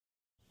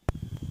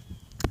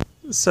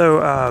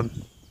So,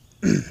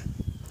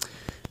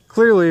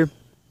 clearly,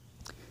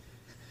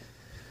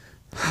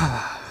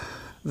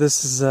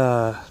 this is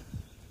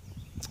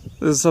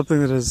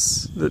something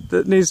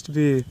that needs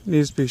to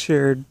be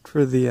shared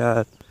for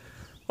the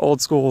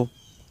old school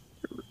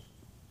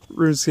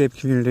RuneScape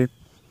community.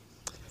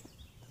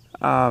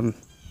 And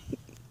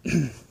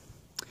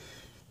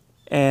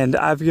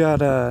I've got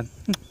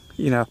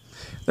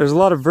there's a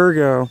lot of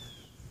Virgo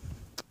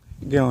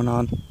going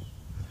on.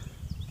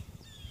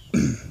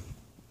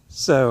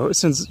 So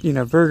since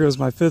Virgo is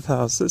my 5th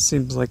house, it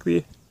seems like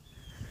the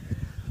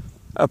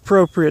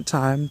appropriate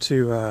time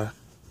to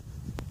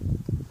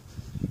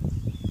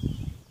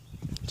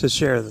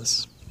share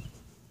this.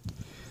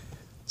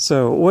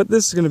 So what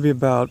this is going to be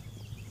about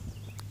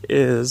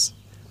is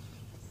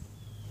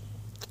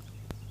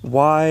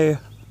why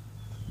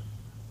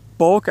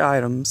bulk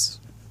items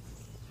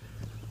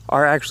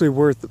are actually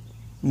worth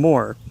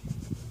more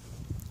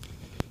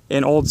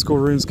in old school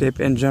RuneScape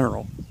in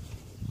general.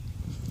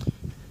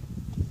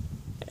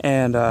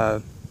 And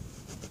now,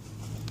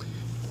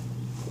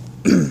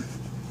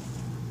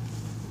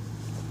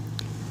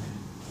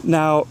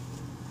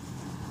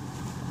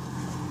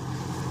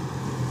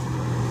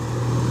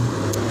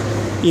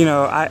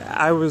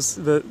 I was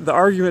the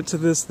argument to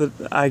this that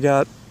I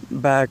got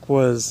back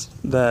was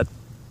that,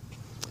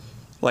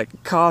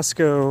 like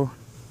Costco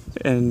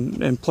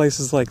and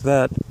places like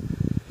that,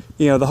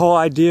 the whole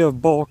idea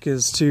of bulk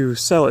is to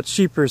sell it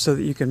cheaper so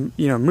that you can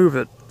move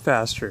it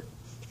faster.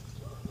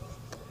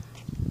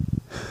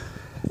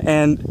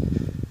 And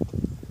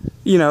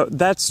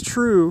that's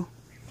true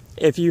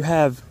if you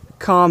have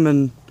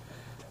common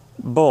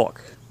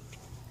bulk.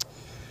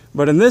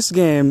 But in this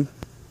game,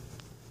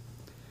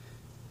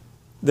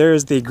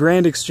 there's the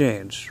Grand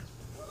Exchange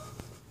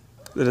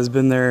that has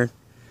been there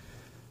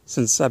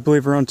since, I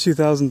believe, around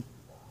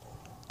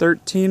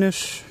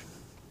 2013-ish.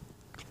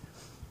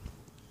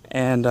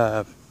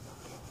 And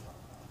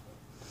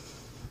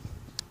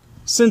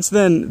since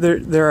then,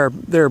 there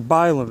are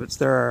buy limits.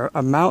 There are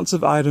amounts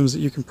of items that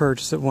you can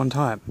purchase at one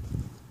time.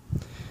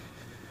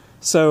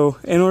 So,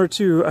 in order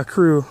to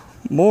accrue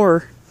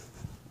more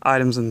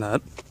items than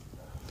that,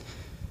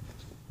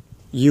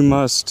 you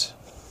must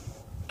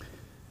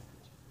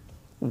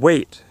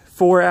wait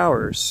 4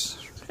 hours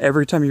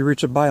every time you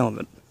reach a buy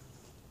limit.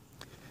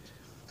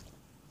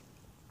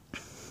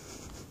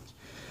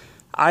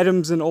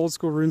 Items in old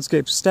school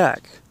RuneScape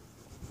stack,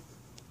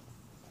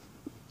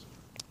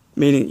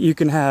 meaning you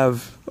can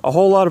have a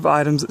whole lot of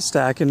items that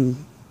stack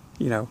in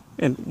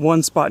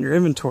one spot in your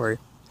inventory,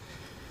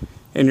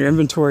 and your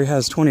inventory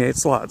has 28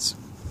 slots.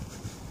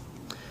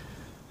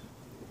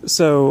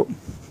 So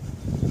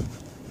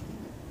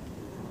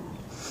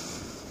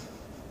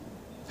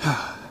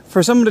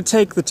for someone to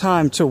take the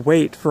time to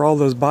wait for all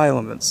those buy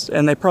limits,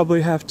 and they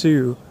probably have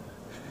to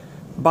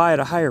buy at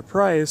a higher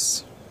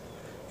price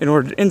in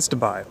order to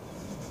insta-buy.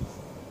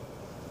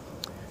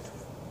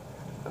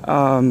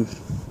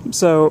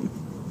 So,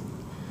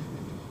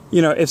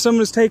 if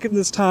someone has taken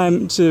this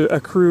time to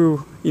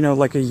accrue,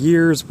 like a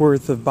year's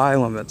worth of buy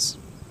limits,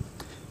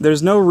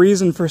 there's no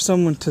reason for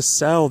someone to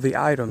sell the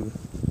item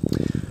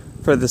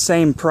for the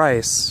same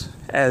price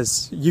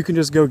as you can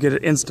just go get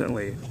it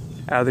instantly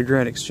out of the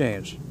Grand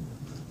Exchange.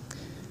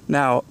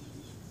 Now,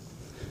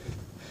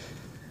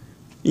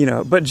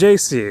 but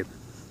JC,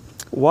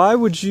 why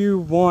would you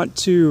want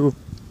to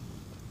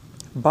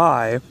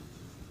buy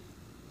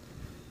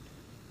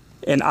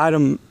an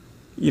item,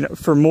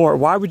 for more?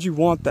 Why would you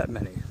want that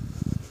many?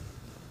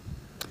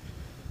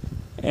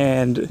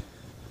 And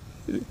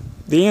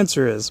the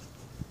answer is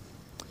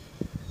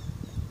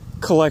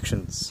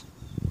collections.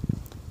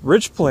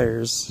 Rich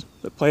players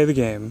that play the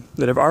game,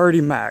 that have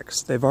already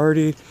maxed, they've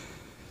already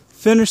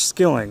finished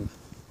skilling,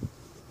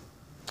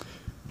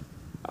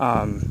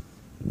 that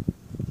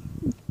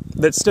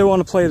still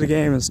want to play the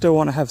game and still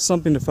want to have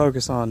something to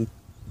focus on,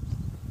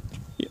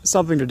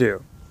 something to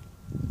do.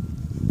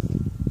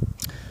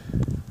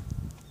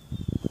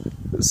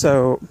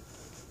 So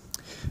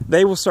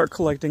they will start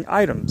collecting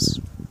items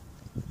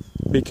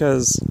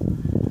because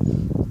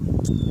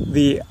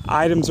the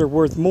items are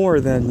worth more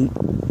than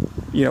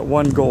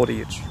 1 gold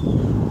each.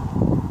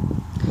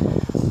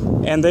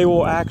 And they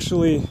will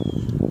actually,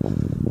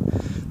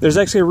 there's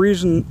actually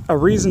a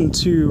reason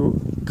to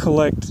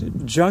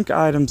collect junk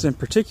items in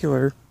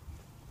particular,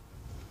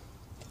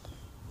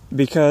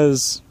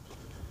 because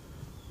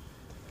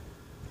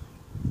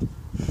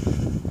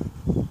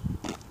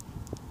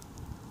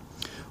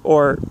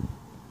or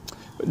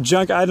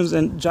junk items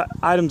and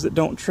items that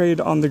don't trade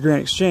on the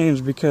Grand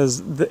Exchange,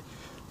 because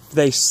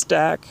they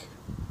stack.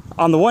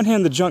 On the one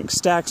hand, the junk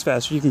stacks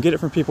faster. You can get it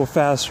from people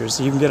faster,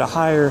 so you can get a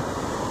higher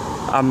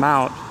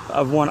amount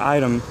of one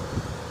item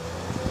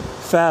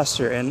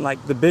faster. And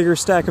like the bigger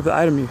stack of the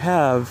item you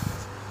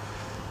have,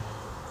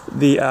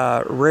 the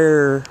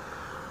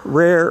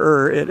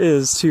rarer it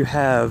is to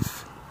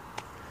have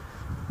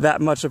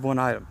that much of one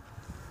item.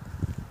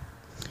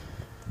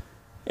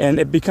 And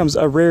it becomes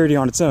a rarity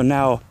on its own.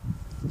 Now,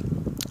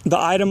 the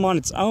item on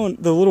its own,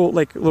 the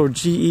little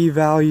GE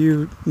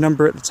value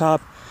number at the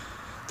top,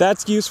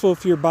 That's useful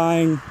if you're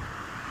buying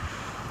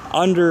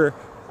under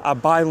a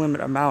buy limit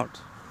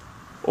amount,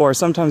 or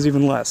sometimes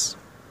even less.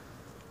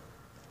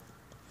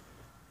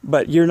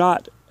 But you're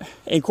not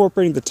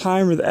incorporating the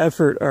time or the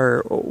effort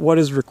or what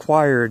is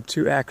required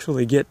to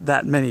actually get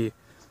that many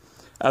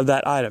of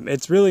that item.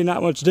 It's really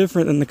not much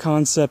different than the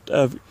concept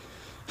of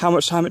how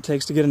much time it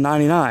takes to get a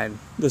 99,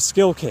 the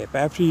skill cape.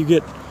 After you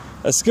get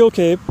a skill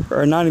cape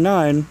or a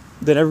 99,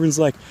 then everyone's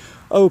like,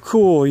 oh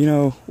cool, you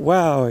know,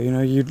 wow, you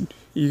know,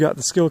 you got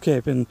the skill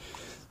cape. And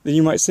then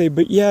you might say,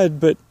 but yeah,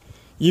 but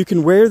you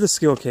can wear the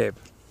skill cape.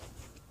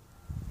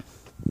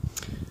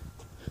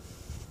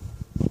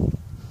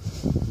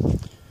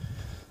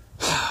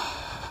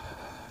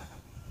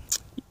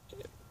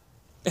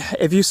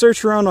 If you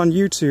search around on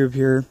YouTube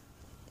here,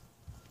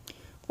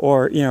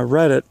 or you know,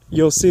 Reddit,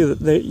 you'll see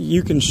that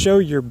you can show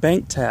your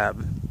bank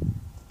tab.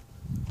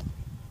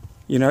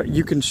 You know,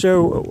 you can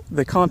show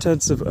the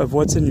contents of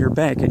what's in your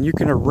bank, and you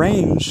can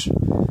arrange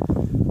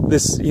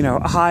this, you know,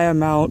 high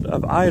amount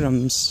of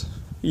items,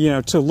 you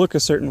know, to look a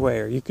certain way,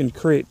 or you can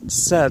create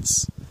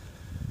sets,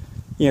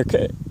 you know,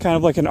 kind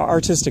of like an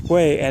artistic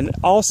way. And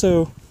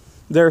also,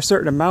 there are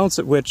certain amounts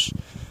at which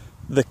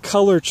the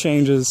color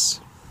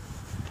changes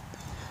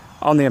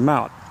on the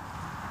amount.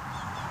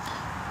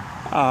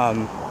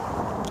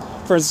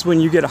 For instance, when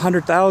you get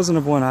 100,000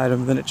 of one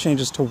item, then it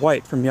changes to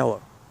white from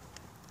yellow.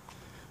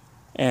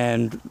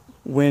 And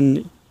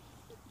when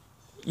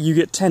you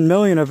get 10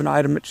 million of an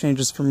item, it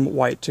changes from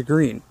white to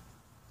green.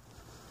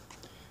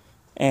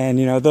 And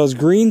you know, those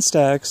green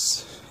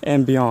stacks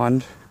and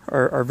beyond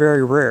are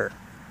very rare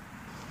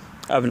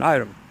of an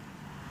item.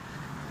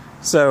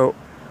 So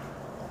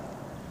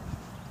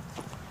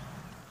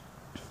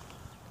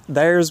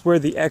there's where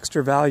the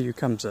extra value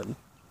comes in.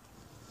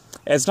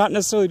 It's not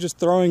necessarily just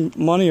throwing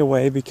money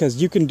away,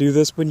 because you can do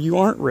this when you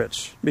aren't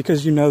rich,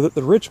 because you know that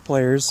the rich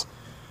players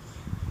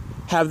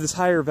have this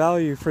higher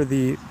value for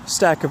the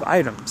stack of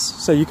items,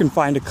 so you can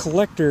find a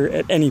collector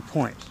at any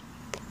point.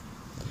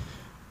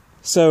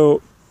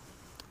 So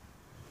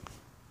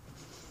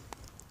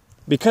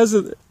because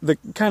of the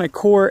kind of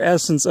core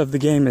essence of the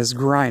game is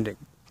grinding,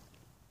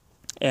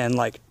 and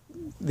like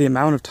the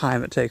amount of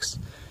time it takes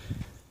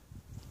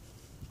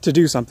to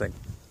do something,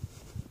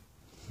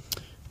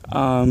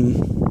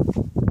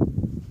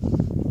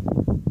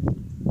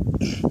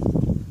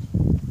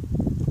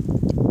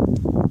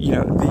 you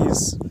know,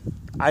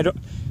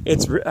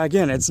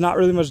 it's not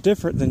really much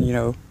different than, you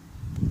know,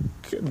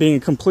 being a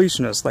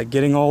completionist, like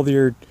getting all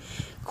your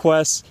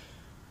quests,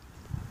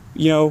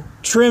 you know,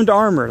 trimmed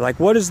armor. Like,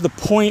 what is the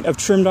point of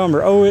trimmed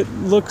armor? Oh, it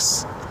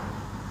looks,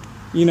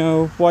 you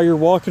know, while you're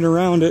walking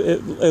around,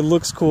 it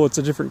looks cool, it's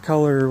a different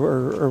color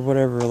or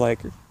whatever. Like,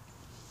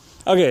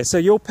 okay, so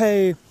you'll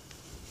pay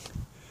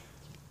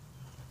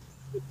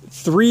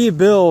 $3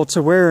 bill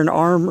to wear an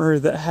armor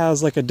that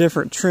has like a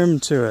different trim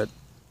to it,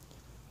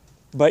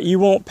 but you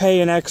won't pay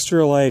an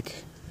extra,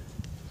 like,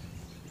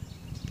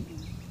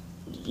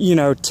 you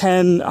know,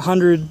 10,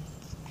 100,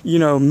 you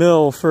know,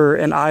 mil for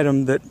an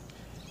item that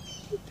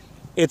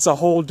it's a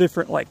whole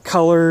different like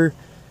color,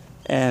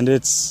 and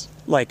it's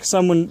like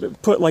someone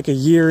put like a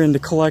year into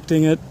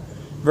collecting it,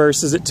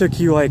 versus it took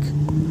you like,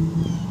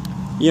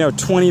 you know,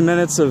 20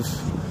 minutes of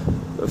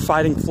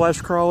fighting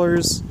flesh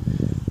crawlers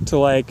to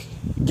like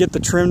get the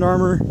trimmed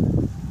armor,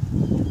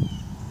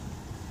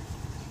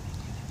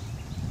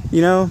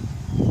 you know?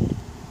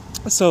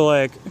 So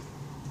like,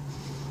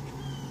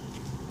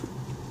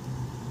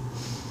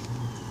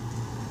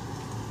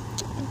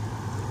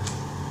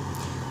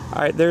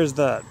 alright, there's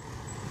that.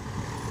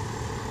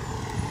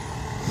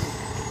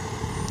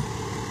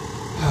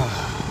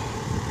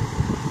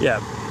 Yeah.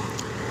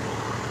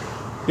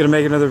 Gonna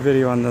make another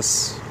video on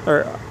this,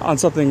 or on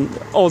something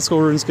Old School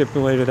Runescape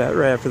related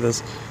right after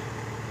this.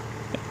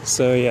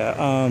 So yeah,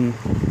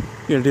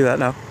 gonna do that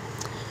now.